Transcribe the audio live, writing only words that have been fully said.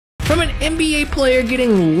From an NBA player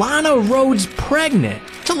getting Lana Rhoades pregnant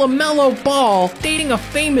to LaMelo Ball dating a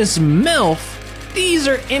famous MILF, these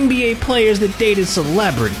are NBA players that dated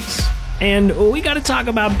celebrities. And we gotta talk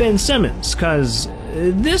about Ben Simmons, cause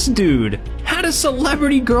this dude had a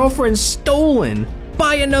celebrity girlfriend stolen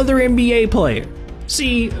by another NBA player.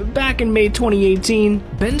 See, back in May 2018,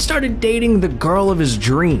 Ben started dating the girl of his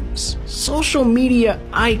dreams, social media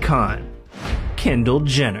icon, Kendall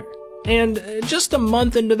Jenner. And just a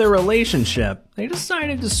month into their relationship, they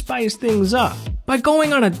decided to spice things up by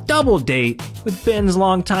going on a double date with Ben's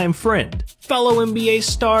longtime friend, fellow NBA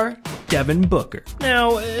star Devin Booker.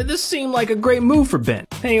 Now, this seemed like a great move for Ben,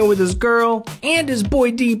 hanging with his girl and his boy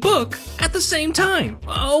D-Book at the same time.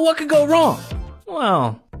 What could go wrong?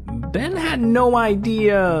 Well, Ben had no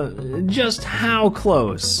idea just how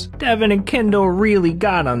close Devin and Kendall really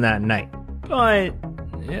got on that night. But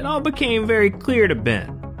it all became very clear to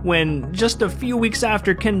Ben when, just a few weeks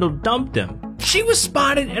after Kendall dumped him, she was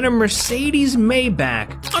spotted in a Mercedes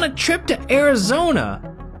Maybach on a trip to Arizona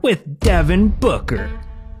with Devin Booker.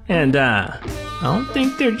 And I don't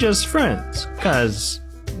think they're just friends, cause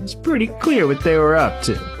it's pretty clear what they were up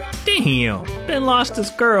to. Damn, Ben lost his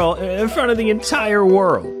girl in front of the entire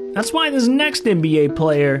world. That's why this next NBA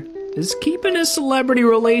player is keeping his celebrity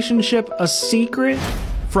relationship a secret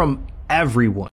from everyone.